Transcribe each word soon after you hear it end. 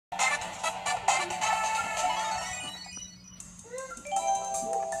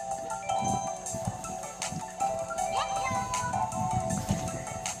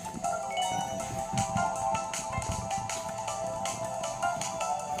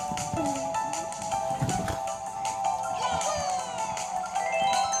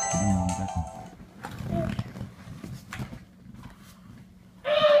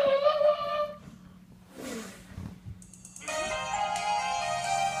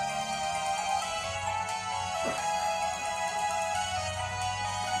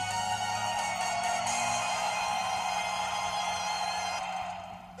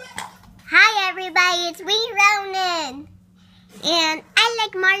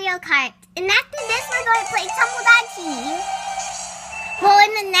Mario Kart. And after this, we're going to play Tomodachi. Well,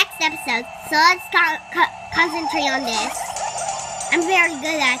 in the next episode. So let's concentrate on this. I'm very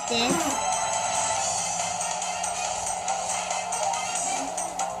good at this.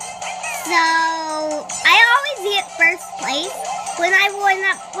 So I always get first place. When I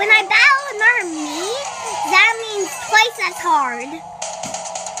battle another me, that means twice as hard.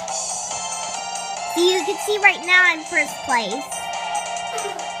 So you can see right now I'm first place.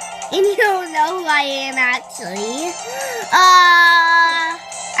 And you don't know who I am actually.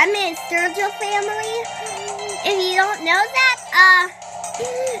 I'm in a Sturgill family. If you don't know that,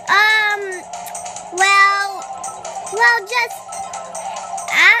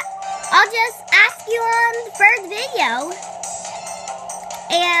 I'll just ask you on the first video.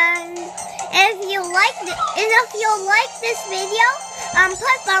 And if you like this video,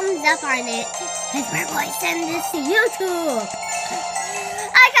 put thumbs up on it. Cause we're going to send this to YouTube.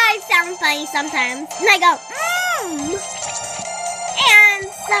 I guys sound funny sometimes. And I go, And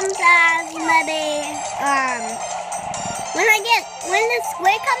sometimes maybe, when the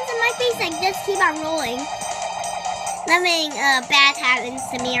squid comes in my face, I just keep on rolling. Nothing bad happens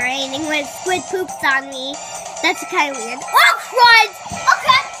to me or anything when squid poops on me. That's kind of weird. Oh, crud!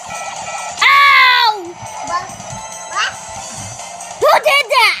 Okay. Ow! What? Who did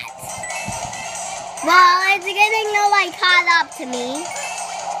that? Well, it's a good thing nobody caught up to me.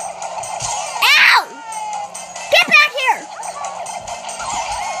 Ow! Get back here!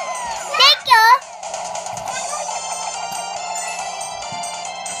 Thank you!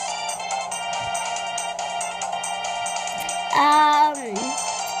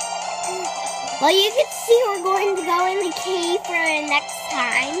 Well, you can see we're going to go in the cave for the next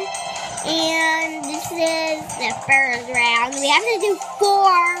time. And this is the first round. We have to do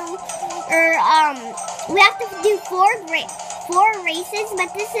four races,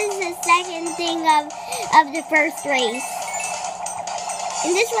 but this is the second thing of the first race.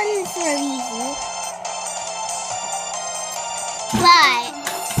 And this one is sort of easy. But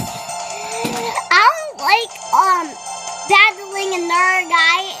I don't like battling another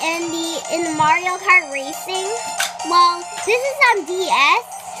guy in the Mario Kart racing. Well, this is on DS.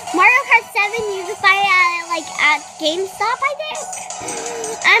 Mario Kart 7 you can find it at GameStop, I think.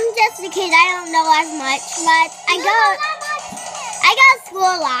 I'm just a kid, I don't know as much, but I go to school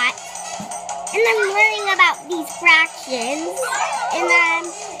a lot. And I'm learning about these fractions. And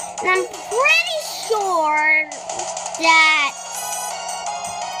I'm pretty sure that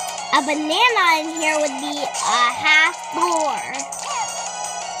a banana in here would be a half four.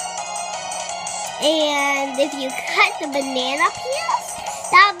 And if you cut the banana peels,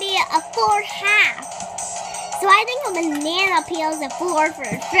 that would be a 4/2. So I think a banana peel is a 4 for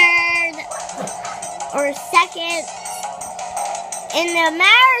third or second. And it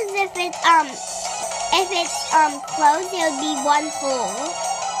matters if it's closed, it would be 1 full.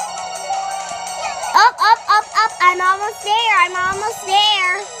 Up. I'm almost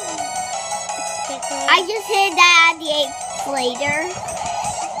there. I just hit that at the 8th later.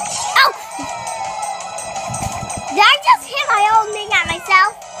 Oh! Did I just hit my own thing at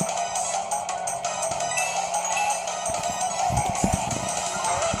myself?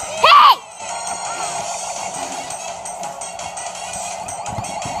 Hey!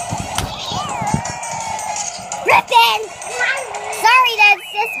 Rippin'! Sorry, that's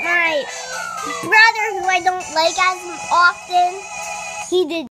just my brother who I don't like as often. He did